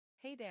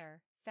Hey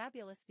there,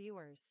 fabulous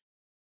viewers.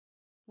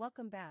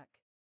 Welcome back.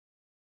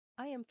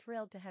 I am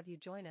thrilled to have you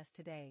join us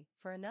today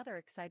for another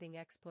exciting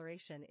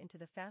exploration into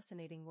the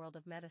fascinating world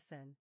of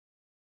medicine.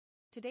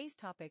 Today's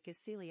topic is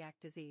celiac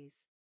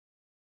disease.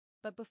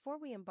 But before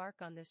we embark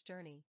on this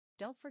journey,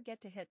 don't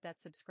forget to hit that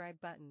subscribe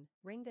button,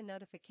 ring the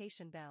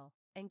notification bell,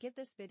 and give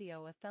this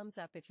video a thumbs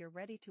up if you're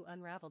ready to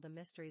unravel the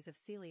mysteries of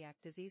celiac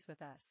disease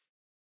with us.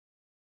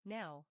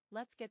 Now,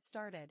 let's get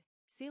started.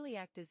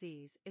 Celiac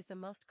disease is the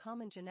most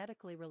common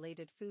genetically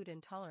related food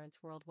intolerance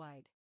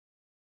worldwide.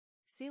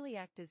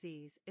 Celiac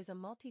disease is a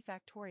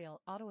multifactorial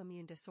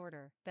autoimmune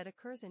disorder that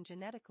occurs in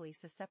genetically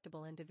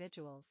susceptible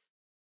individuals.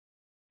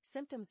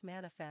 Symptoms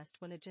manifest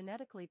when a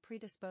genetically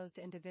predisposed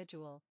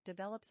individual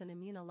develops an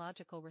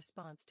immunological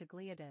response to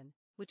gliadin,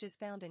 which is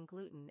found in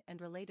gluten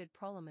and related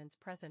prolamins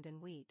present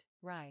in wheat,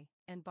 rye,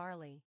 and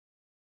barley.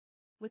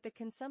 With the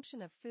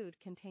consumption of food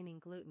containing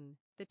gluten,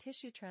 the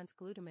tissue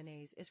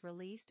transglutaminase is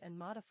released and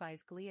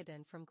modifies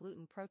gliadin from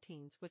gluten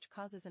proteins, which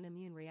causes an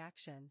immune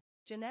reaction.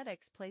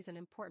 Genetics plays an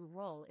important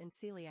role in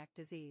celiac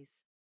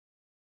disease.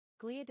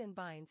 Gliadin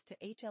binds to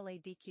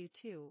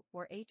HLA-DQ2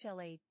 or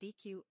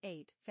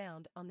HLA-DQ8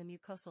 found on the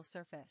mucosal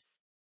surface.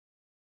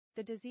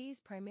 The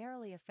disease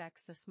primarily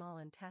affects the small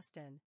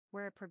intestine,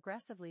 where it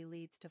progressively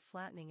leads to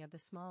flattening of the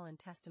small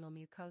intestinal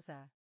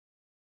mucosa.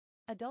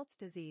 Adults'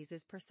 disease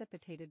is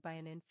precipitated by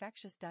an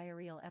infectious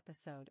diarrheal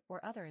episode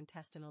or other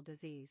intestinal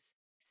disease.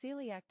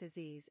 Celiac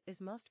disease is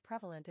most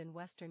prevalent in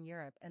Western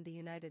Europe and the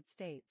United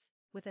States,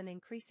 with an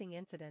increasing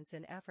incidence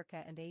in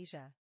Africa and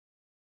Asia.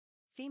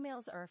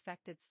 Females are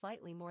affected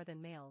slightly more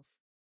than males.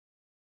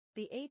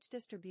 The age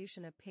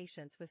distribution of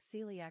patients with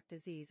celiac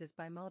disease is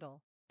bimodal,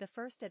 the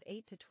first at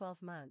 8 to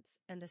 12 months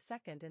and the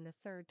second in the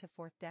third to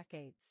fourth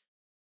decades.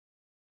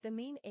 The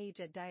mean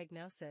age at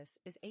diagnosis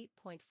is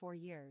 8.4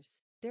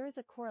 years. There is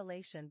a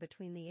correlation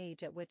between the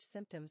age at which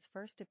symptoms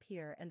first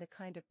appear and the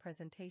kind of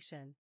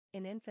presentation.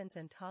 In infants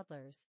and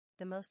toddlers,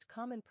 the most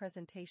common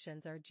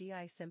presentations are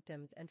GI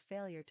symptoms and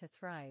failure to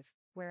thrive,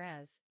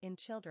 whereas, in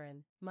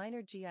children,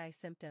 minor GI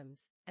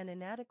symptoms, an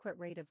inadequate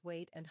rate of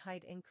weight and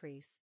height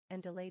increase,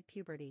 and delayed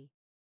puberty.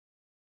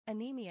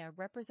 Anemia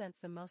represents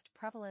the most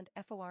prevalent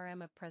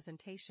form of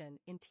presentation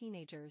in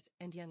teenagers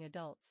and young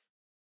adults.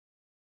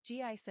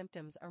 GI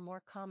symptoms are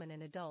more common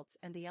in adults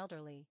and the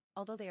elderly,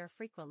 although they are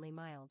frequently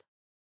mild.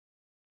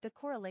 The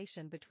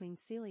correlation between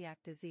celiac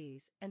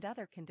disease and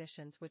other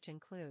conditions which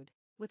include,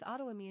 with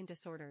autoimmune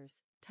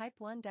disorders, type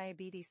 1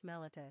 diabetes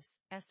mellitus,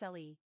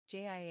 SLE,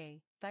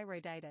 JIA,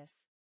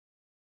 thyroiditis.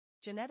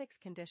 Genetics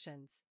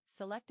conditions,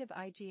 selective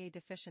IgA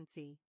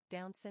deficiency,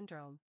 Down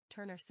syndrome,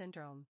 Turner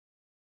syndrome.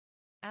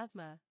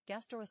 Asthma,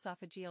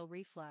 gastroesophageal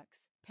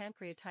reflux,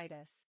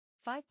 pancreatitis.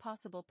 5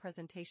 possible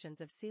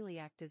presentations of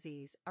celiac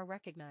disease are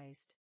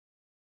recognized.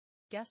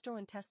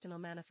 Gastrointestinal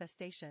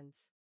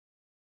manifestations.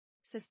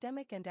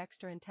 Systemic and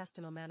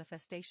extraintestinal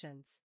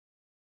manifestations.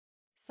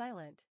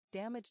 Silent,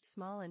 damaged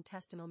small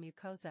intestinal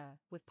mucosa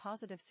with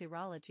positive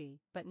serology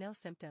but no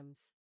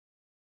symptoms.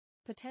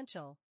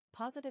 Potential,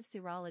 positive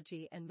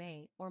serology and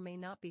may or may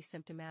not be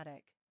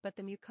symptomatic, but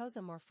the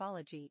mucosa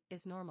morphology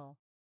is normal.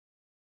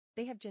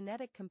 They have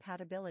genetic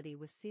compatibility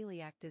with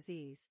celiac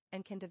disease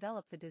and can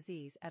develop the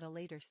disease at a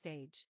later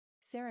stage.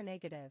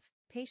 Seronegative,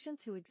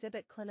 patients who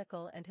exhibit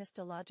clinical and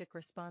histologic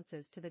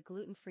responses to the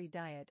gluten-free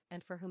diet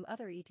and for whom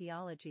other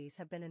etiologies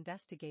have been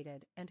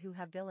investigated and who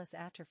have villus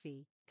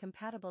atrophy,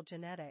 compatible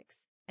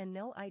genetics, and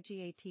no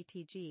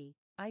IgA-TTG,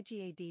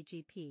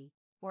 IgA-DGP,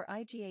 or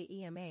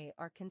IgA-EMA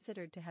are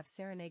considered to have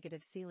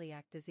seronegative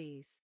celiac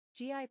disease.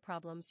 GI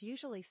problems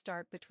usually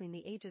start between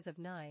the ages of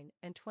 9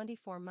 and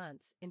 24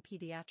 months in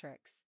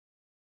pediatrics.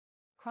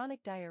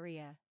 Chronic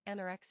diarrhea,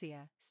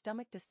 anorexia,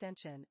 stomach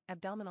distension,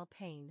 abdominal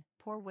pain,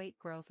 poor weight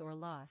growth or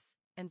loss,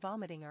 and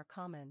vomiting are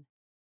common.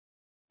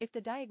 If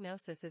the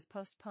diagnosis is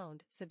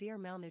postponed, severe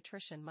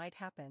malnutrition might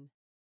happen.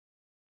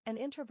 An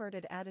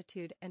introverted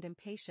attitude and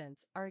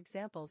impatience are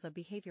examples of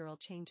behavioral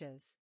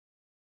changes.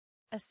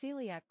 A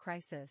celiac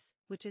crisis,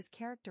 which is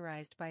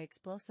characterized by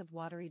explosive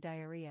watery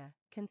diarrhea,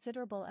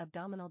 considerable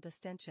abdominal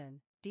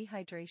distension,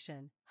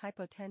 dehydration,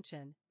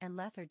 hypotension, and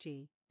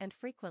lethargy, and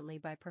frequently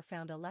by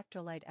profound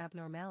electrolyte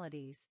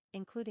abnormalities,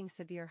 including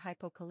severe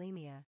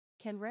hypokalemia,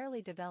 can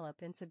rarely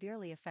develop in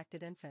severely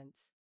affected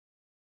infants.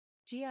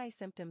 GI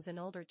symptoms in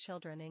older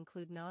children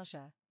include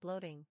nausea,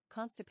 bloating,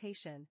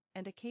 constipation,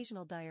 and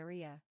occasional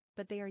diarrhea,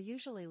 but they are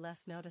usually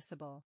less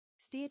noticeable.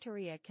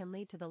 Steatorrhea can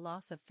lead to the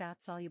loss of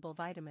fat-soluble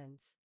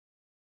vitamins.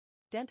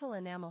 Dental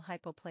enamel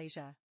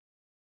hypoplasia.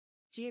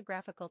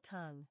 Geographical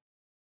tongue.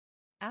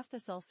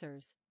 Aphthous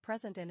ulcers,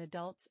 present in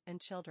adults and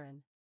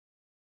children.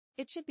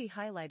 It should be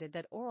highlighted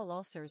that oral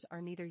ulcers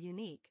are neither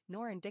unique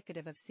nor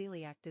indicative of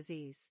celiac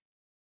disease.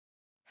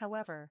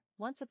 However,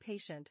 once a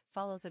patient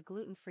follows a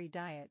gluten-free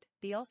diet,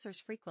 the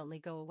ulcers frequently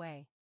go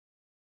away.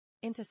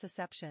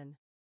 Intussusception.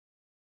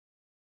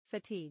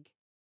 Fatigue.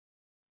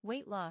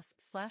 Weight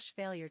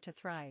loss/failure to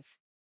thrive.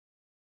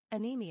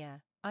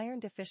 Anemia,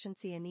 iron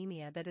deficiency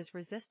anemia that is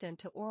resistant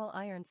to oral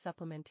iron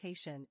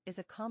supplementation is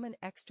a common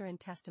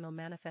extraintestinal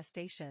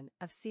manifestation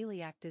of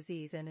celiac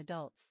disease in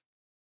adults.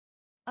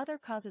 Other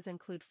causes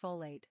include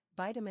folate,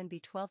 vitamin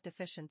B12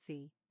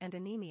 deficiency, and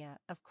anemia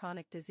of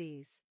chronic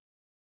disease.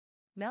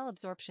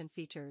 Malabsorption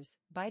features,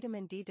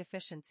 vitamin D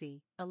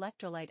deficiency,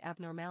 electrolyte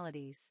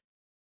abnormalities.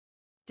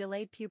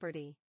 Delayed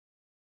puberty.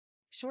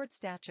 Short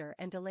stature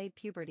and delayed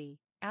puberty.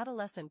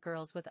 Adolescent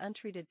girls with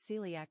untreated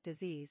celiac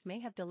disease may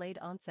have delayed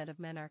onset of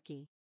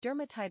menarche.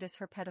 Dermatitis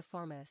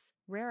herpetiformis,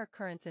 rare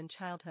occurrence in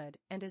childhood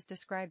and is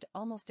described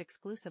almost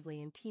exclusively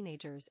in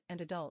teenagers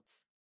and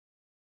adults.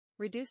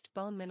 Reduced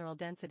bone mineral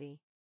density.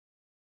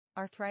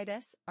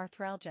 Arthritis,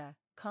 arthralgia,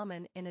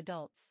 common in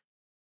adults.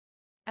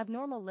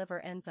 Abnormal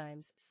liver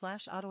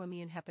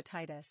enzymes/autoimmune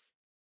hepatitis.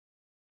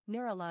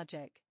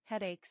 Neurologic,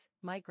 headaches,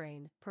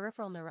 migraine,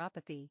 peripheral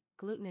neuropathy,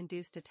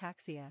 gluten-induced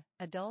ataxia,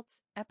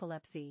 adults,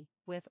 epilepsy,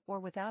 with or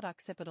without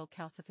occipital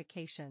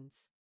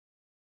calcifications.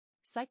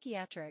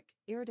 Psychiatric,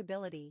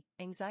 irritability,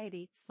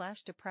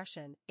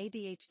 anxiety/depression,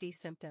 ADHD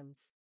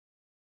symptoms.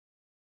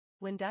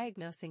 When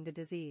diagnosing the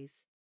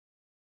disease.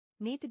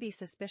 Need to be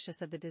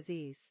suspicious of the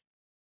disease.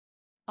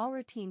 All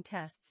routine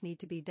tests need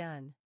to be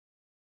done.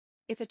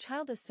 If a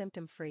child is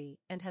symptom-free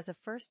and has a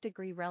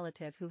first-degree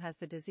relative who has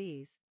the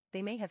disease,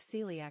 they may have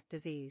celiac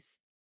disease.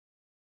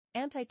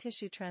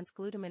 Anti-tissue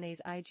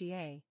transglutaminase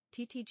IgA,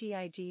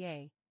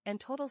 TTG-IgA, and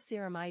total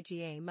serum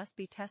IgA must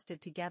be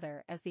tested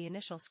together as the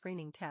initial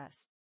screening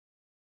test.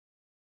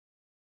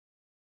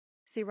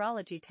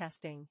 Serology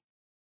testing.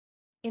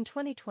 In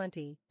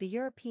 2020, the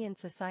European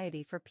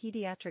Society for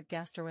Pediatric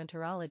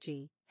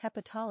Gastroenterology,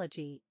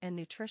 Hepatology, and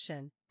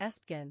Nutrition,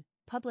 ESPGHAN,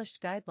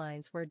 published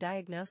guidelines where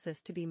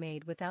diagnosis to be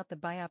made without the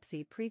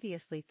biopsy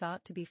previously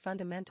thought to be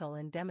fundamental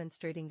in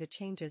demonstrating the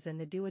changes in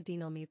the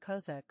duodenal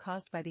mucosa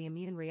caused by the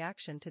immune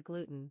reaction to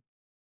gluten.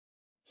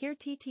 Here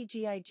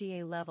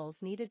TTG-IgA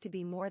levels needed to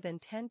be more than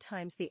 10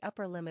 times the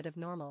upper limit of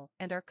normal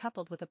and are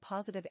coupled with a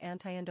positive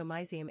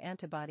anti-endomysium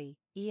antibody,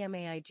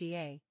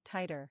 EMA-IgA,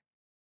 titer.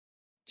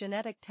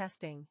 Genetic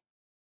testing.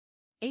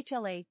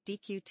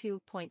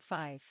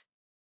 HLA-DQ2.5.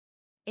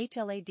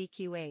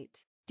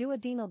 HLA-DQ8.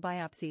 Duodenal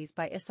biopsies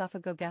by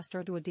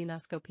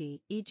esophagogastroduodenoscopy,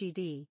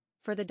 EGD,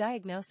 for the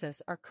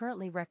diagnosis are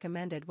currently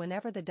recommended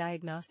whenever the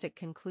diagnostic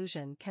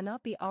conclusion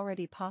cannot be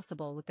already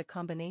possible with the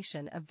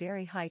combination of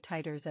very high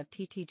titers of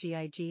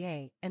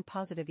TTG-IgA and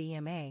positive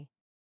EMA.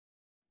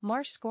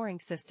 Marsh scoring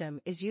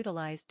system is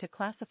utilized to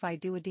classify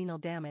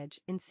duodenal damage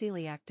in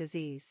celiac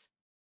disease.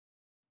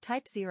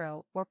 Type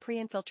 0 or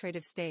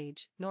pre-infiltrative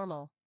stage,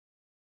 normal.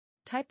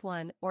 Type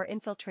 1 or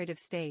infiltrative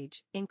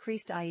stage,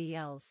 increased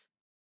IELs.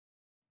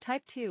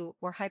 Type 2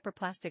 or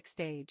hyperplastic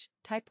stage,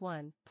 type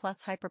 1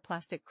 plus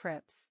hyperplastic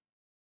crypts.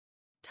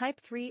 Type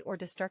 3 or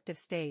destructive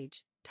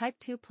stage, type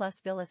 2 plus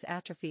villus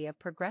atrophy of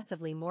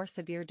progressively more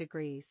severe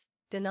degrees,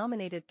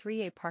 denominated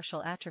 3A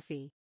partial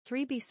atrophy,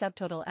 3B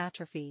subtotal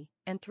atrophy,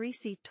 and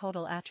 3C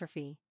total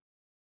atrophy.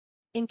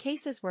 In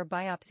cases where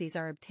biopsies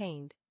are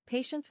obtained,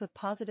 patients with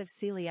positive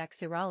celiac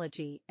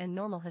serology and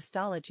normal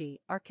histology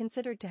are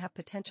considered to have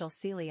potential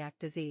celiac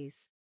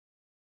disease.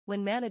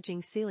 When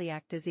managing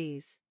celiac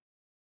disease.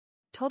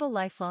 Total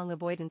lifelong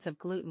avoidance of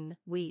gluten,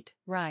 wheat,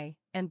 rye,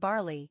 and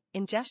barley,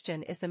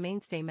 ingestion is the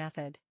mainstay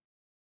method.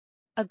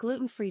 A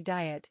gluten-free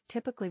diet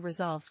typically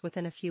resolves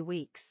within a few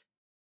weeks.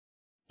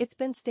 It's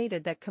been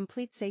stated that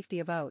complete safety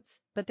of oats,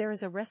 but there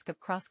is a risk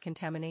of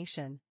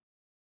cross-contamination.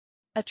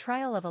 A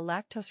trial of a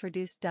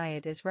lactose-reduced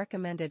diet is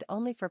recommended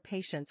only for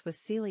patients with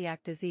celiac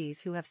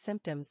disease who have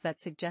symptoms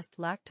that suggest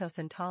lactose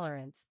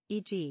intolerance,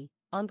 e.g.,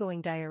 ongoing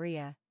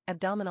diarrhea,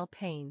 abdominal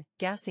pain,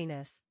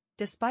 gassiness,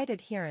 despite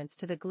adherence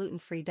to the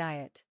gluten-free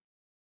diet.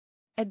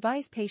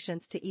 Advise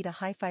patients to eat a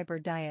high-fiber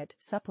diet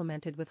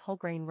supplemented with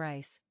whole-grain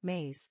rice,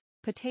 maize,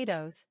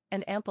 potatoes,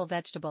 and ample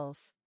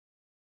vegetables.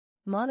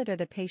 Monitor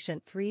the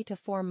patient 3 to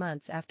 4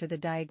 months after the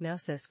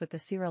diagnosis with the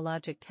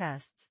serologic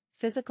tests,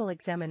 physical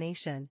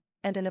examination,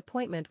 and an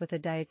appointment with a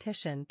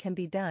dietitian can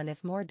be done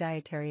if more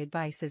dietary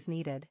advice is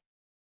needed.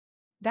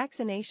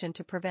 Vaccination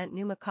to prevent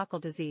pneumococcal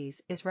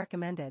disease is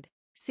recommended.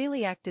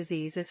 Celiac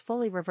disease is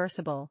fully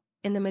reversible,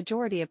 in the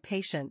majority of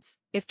patients,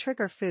 if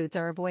trigger foods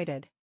are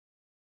avoided.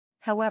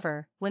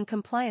 However, when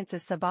compliance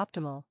is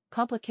suboptimal,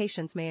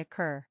 complications may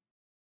occur.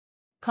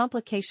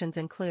 Complications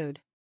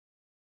include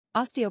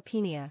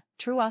osteopenia.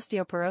 True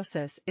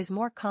osteoporosis is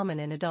more common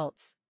in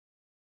adults.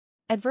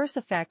 Adverse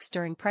effects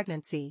during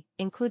pregnancy,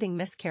 including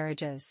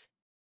miscarriages.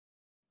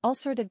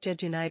 Ulcerative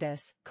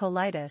jejunitis,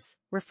 colitis,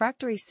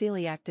 refractory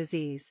celiac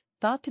disease,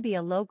 thought to be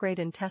a low-grade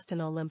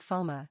intestinal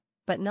lymphoma,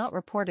 but not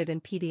reported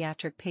in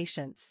pediatric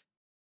patients.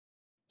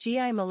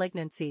 GI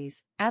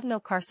malignancies,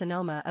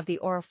 adenocarcinoma of the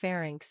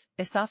oropharynx,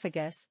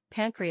 esophagus,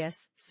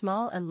 pancreas,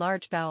 small and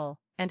large bowel,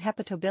 and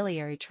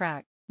hepatobiliary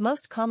tract,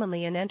 most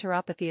commonly an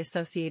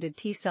enteropathy-associated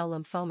T-cell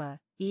lymphoma,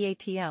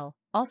 EATL,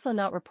 also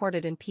not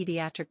reported in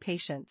pediatric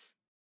patients.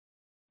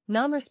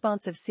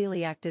 Non-responsive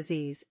celiac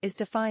disease is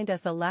defined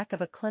as the lack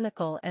of a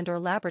clinical and/or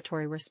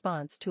laboratory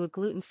response to a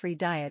gluten-free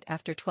diet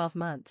after 12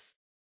 months.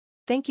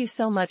 thank you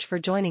so much for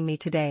joining me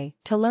today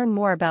to learn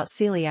more about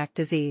celiac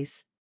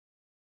disease.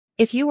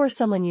 If you or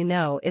someone you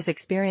know is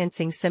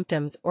experiencing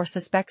symptoms or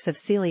suspects of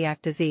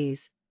celiac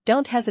disease,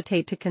 don't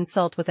hesitate to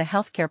consult with a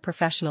healthcare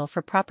professional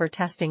for proper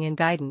testing and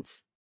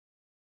guidance.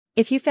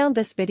 If you found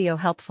this video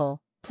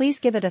helpful, please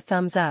give it a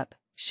thumbs up,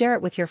 share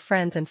it with your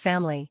friends and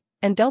family,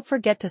 and don't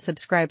forget to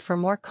subscribe for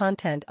more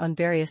content on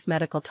various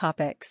medical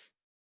topics.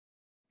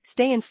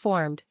 Stay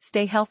informed,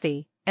 stay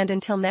healthy, and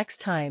until next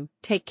time,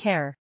 take care.